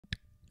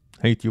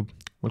Hey YouTube,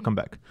 welcome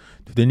back.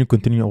 Today we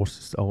continue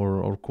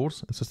our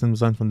course System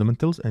Design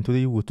Fundamentals, and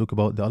today we'll talk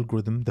about the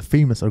algorithm, the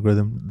famous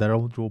algorithm, the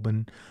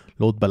round-robin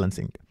load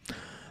balancing.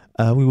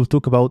 We will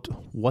talk about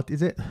what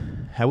is it,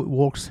 how it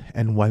works,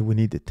 and why we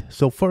need it.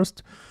 So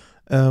first,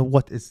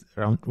 what is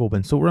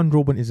round-robin? So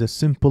round-robin is a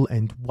simple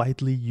and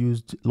widely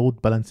used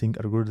load balancing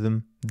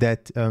algorithm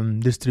that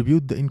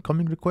distribute the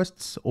incoming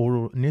requests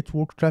or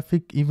network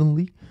traffic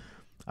evenly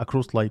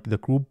across like the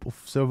group of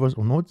servers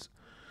or nodes.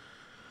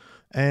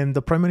 And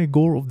the primary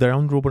goal of the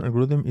round-robin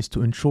algorithm is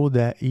to ensure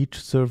that each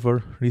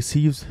server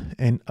receives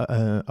an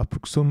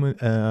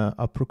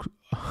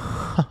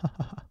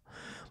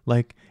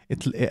like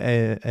it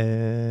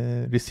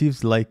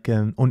receives like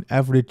on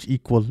average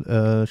equal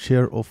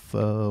share of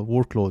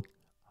workload.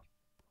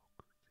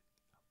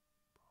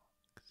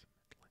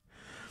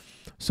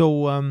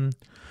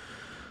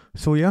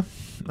 So yeah,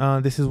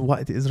 this is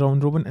what it is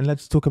round robin, and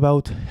let's talk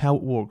about how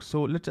it works.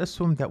 So let's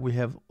assume that we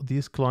have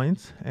these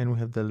clients and we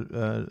have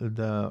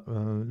the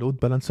load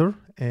balancer,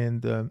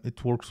 and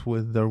it works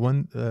with the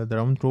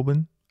round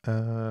robin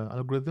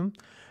algorithm,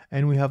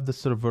 and we have the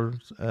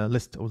servers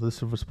list or the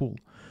servers pool.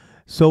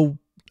 So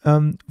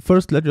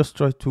first, let's just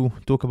try to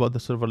talk about the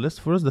server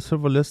list. First, the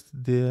server list,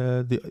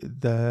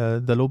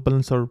 the load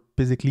balancer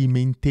basically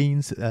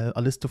maintains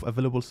a list of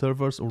available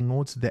servers or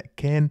nodes that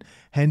can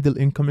handle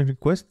incoming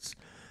requests.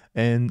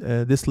 And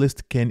this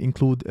list can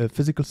include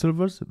physical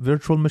servers,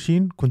 virtual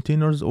machine,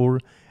 containers, or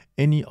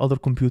any other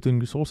computing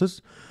resources.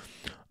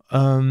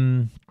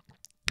 And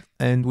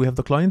we have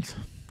the client,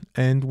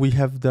 and we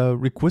have the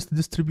request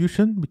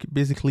distribution.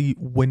 Basically,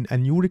 when a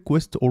new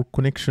request or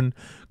connection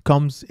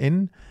comes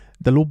in,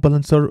 the load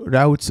balancer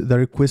routes the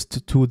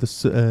request to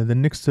the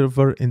next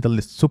server in the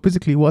list. So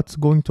basically, what's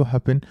going to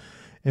happen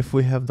if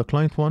we have the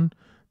client one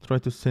try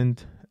to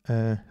send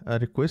a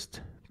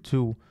request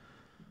to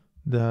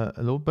the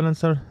load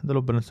balancer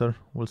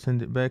will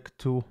send it back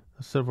to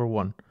server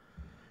 1,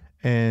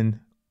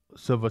 and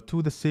server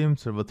 2 the same,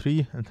 server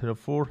 3 and server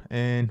 4,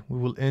 and we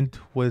will end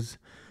with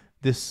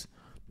this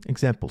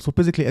example. So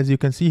basically, as you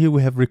can see here,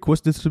 we have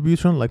request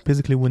distribution. Like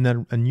basically, when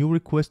a new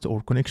request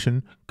or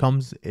connection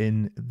comes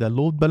in, the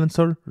load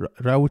balancer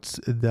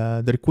routes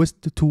the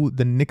request to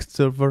the next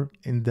server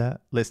in the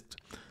list.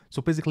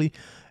 So basically,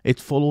 it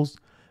follows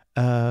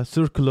a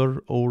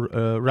circular or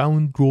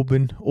round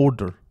robin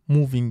order,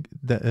 moving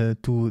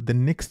to the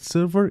next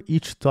server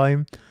each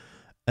time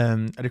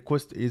a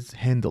request is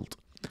handled.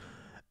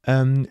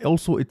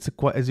 Also, it's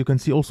quite, as you can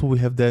see, also we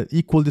have the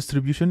equal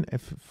distribution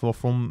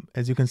from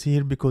as you can see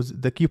here, because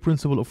the key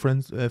principle of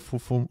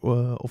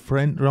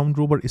round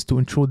robin is to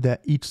ensure that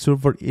each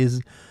server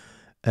is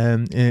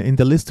in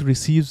the list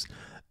receives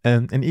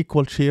an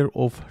equal share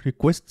of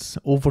requests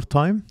over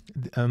time.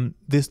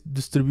 This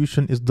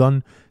distribution is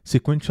done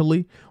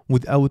sequentially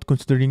without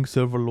considering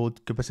server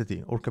load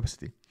capacity.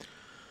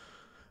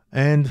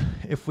 And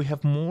if we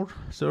have more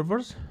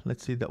servers,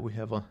 let's say that we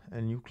have a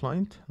new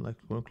client, like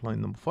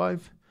client number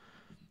 5.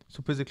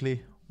 So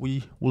basically,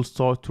 we will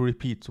start to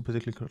repeat. So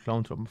basically,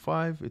 client number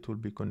 5, it will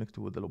be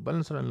connected with the load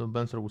balancer, and load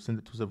balancer will send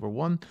it to server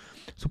 1.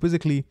 So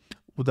basically,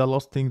 the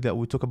last thing that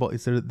we talk about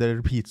is the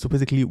repeat. So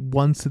basically,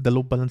 once the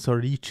load balancer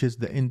reaches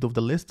the end of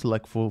the list,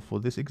 like for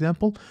this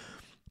example,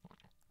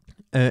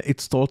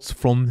 it starts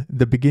from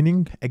the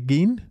beginning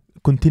again,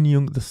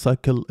 continuing the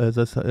cycle.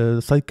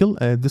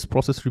 This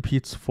process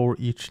repeats for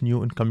each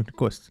new incoming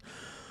request.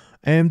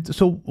 And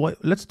so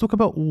let's talk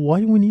about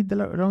why we need the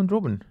round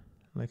robin.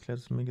 Like,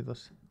 let's make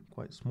this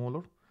quite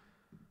smaller.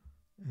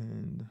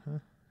 And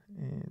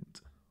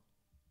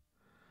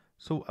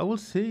so I will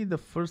say the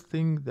first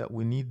thing that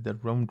we need the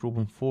round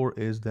robin for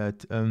is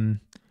that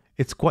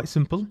it's quite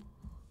simple.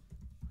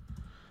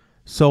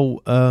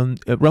 So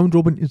round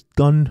robin is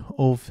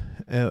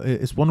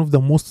is one of the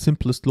most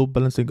simplest load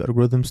balancing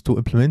algorithms to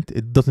implement.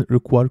 It doesn't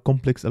require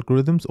complex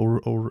algorithms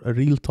or a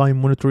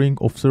real-time monitoring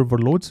of server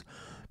loads,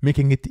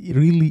 making it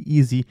really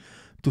easy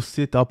to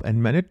set up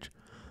and manage.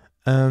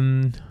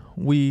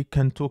 We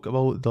can talk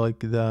about like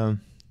the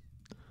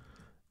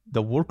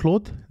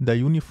workload, the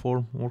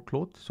uniform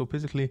workload. So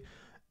basically,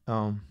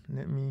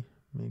 let me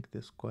make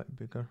this quite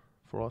bigger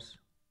for us.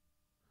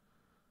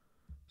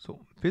 So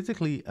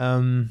basically,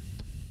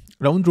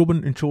 round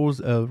robin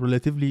ensures a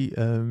relatively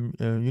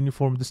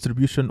uniform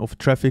distribution of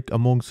traffic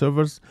among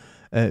servers.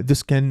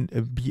 This can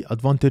be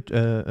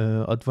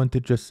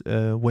advantageous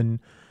when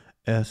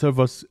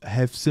servers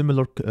have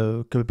similar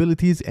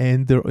capabilities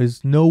and there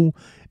is no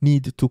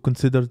need to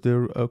consider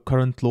their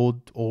current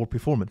load or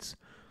performance.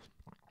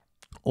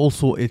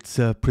 Also, it's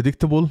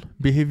predictable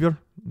behavior.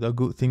 The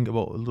good thing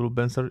about a load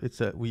balancer,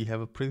 we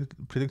have a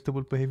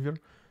predictable behavior.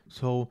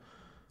 So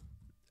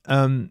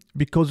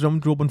because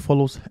round robin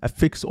follows a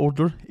fixed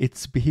order,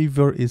 its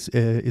behavior is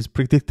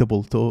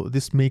predictable. So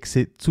this makes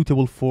it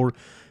suitable for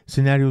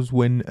scenarios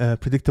when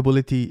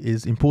predictability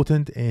is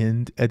important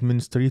and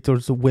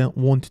administrators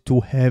want to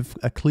have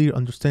a clear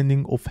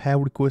understanding of how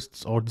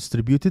requests are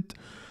distributed.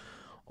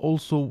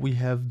 Also, we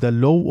have the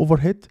low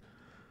overhead.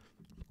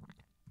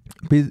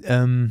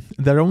 The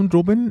round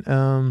robin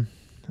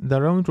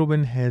the round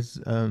robin has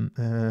low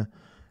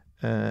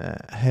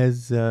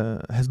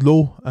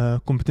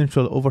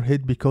computational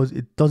overhead because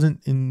it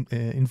doesn't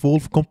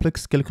involve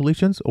complex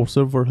calculations or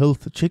server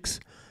health checks.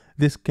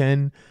 This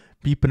can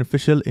be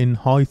beneficial in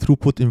high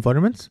throughput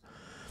environments.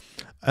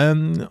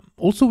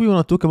 Also, we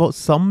want to talk about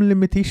some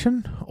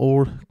limitation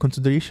or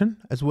consideration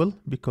as well,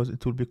 because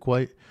it will be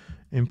quite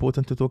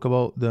important to talk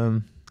about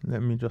the,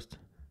 let me just,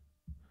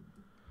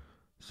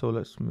 so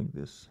let's make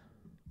this.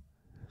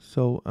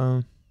 So,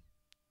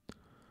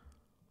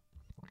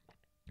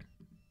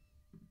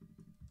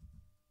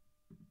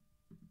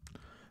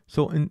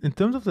 in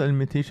terms of the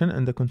limitation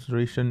and the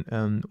consideration,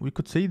 we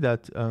could say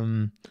that,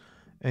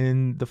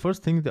 and the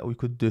first thing that we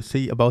could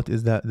say about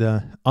is that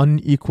the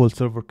unequal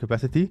server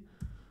capacity.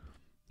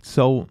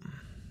 So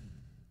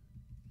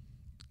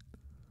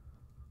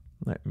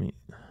let me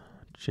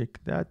check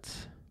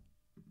that.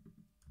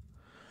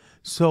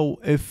 So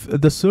if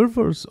the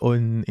servers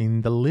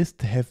in the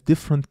list have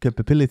different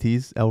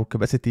capabilities or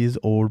capacities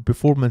or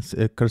performance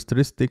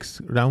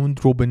characteristics, round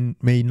robin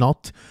may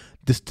not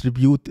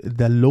distribute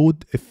the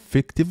load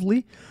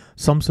effectively.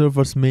 Some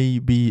servers may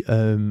be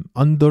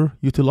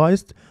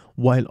underutilized,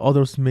 while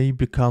others may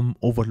become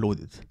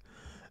overloaded.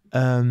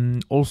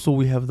 Also,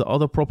 we have the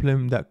other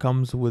problem that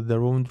comes with the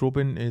round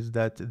robin is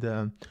that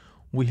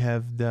we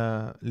have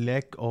the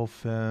lack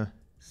of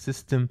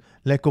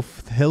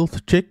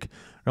health check.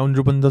 Round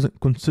robin doesn't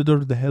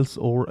consider the health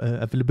or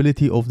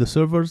availability of the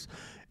servers.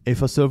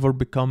 If a server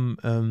become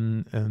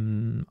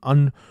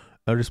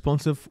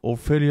unresponsive or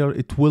failure,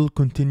 it will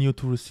continue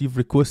to receive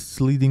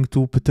requests, leading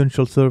to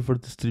potential server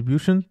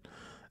distribution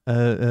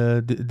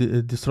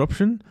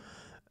disruption.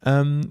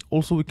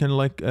 Also, we can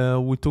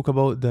we talk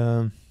about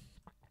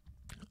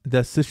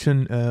the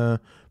session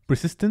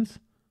persistence.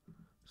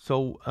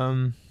 So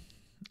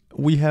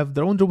we have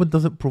the round robin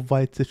doesn't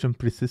provide session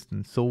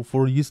persistence. So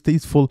for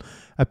stateful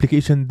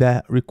application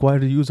that require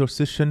the user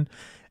session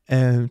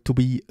to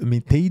be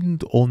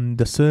maintained on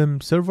the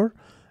same server,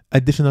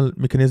 additional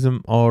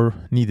mechanism are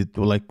needed.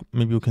 Or like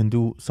maybe you can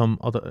do some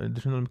other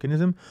additional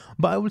mechanism.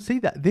 But I would say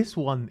that this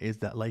one is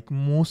that like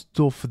most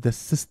of the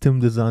system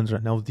designs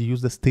right now, they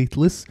use the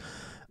stateless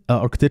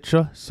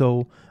architecture.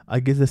 So I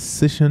guess the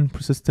session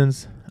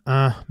persistence,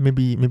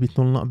 maybe it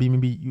will not be,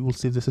 maybe you will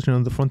save the session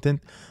on the front end,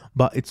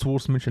 but it's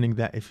worth mentioning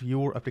that if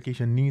your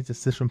application needs a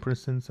session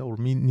persistence or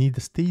need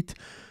the state,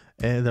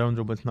 the round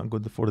robin is not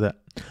good for that.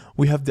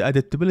 We have the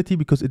adaptability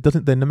because it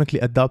doesn't dynamically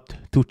adapt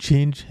to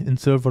change in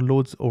server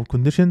loads or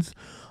conditions.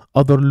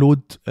 Other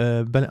load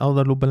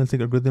balancing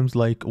algorithms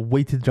like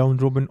weighted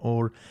round robin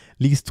or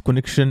least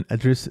connection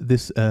address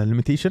this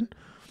limitation.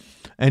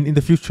 And in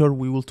the future,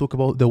 we will talk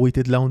about the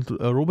weighted round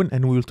robin,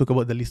 and we will talk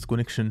about the least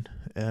connection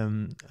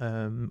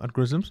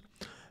algorithms.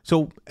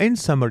 So in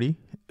summary,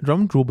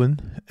 round robin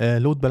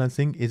load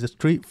balancing is a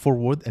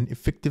straightforward and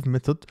effective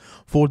method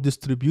for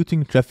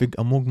distributing traffic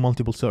among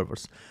multiple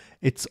servers.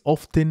 It's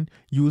often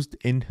used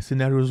in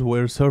scenarios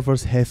where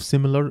servers have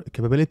similar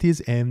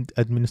capabilities and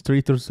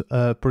administrators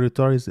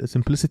prioritize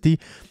simplicity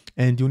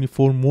and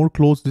uniform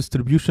workload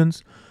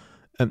distributions.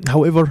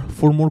 However,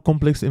 for more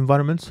complex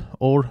environments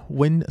or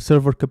when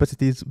server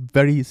capacities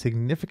vary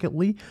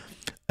significantly,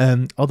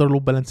 other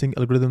load balancing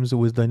algorithms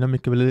with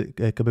dynamic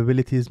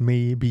capabilities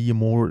may be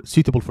more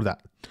suitable for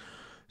that.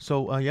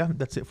 So yeah,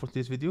 that's it for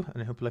today's video,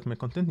 and I hope you like my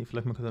content. If you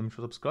like my content, make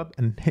sure to subscribe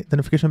and hit the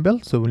notification bell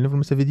so you'll never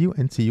miss a video,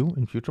 and see you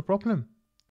in future problem.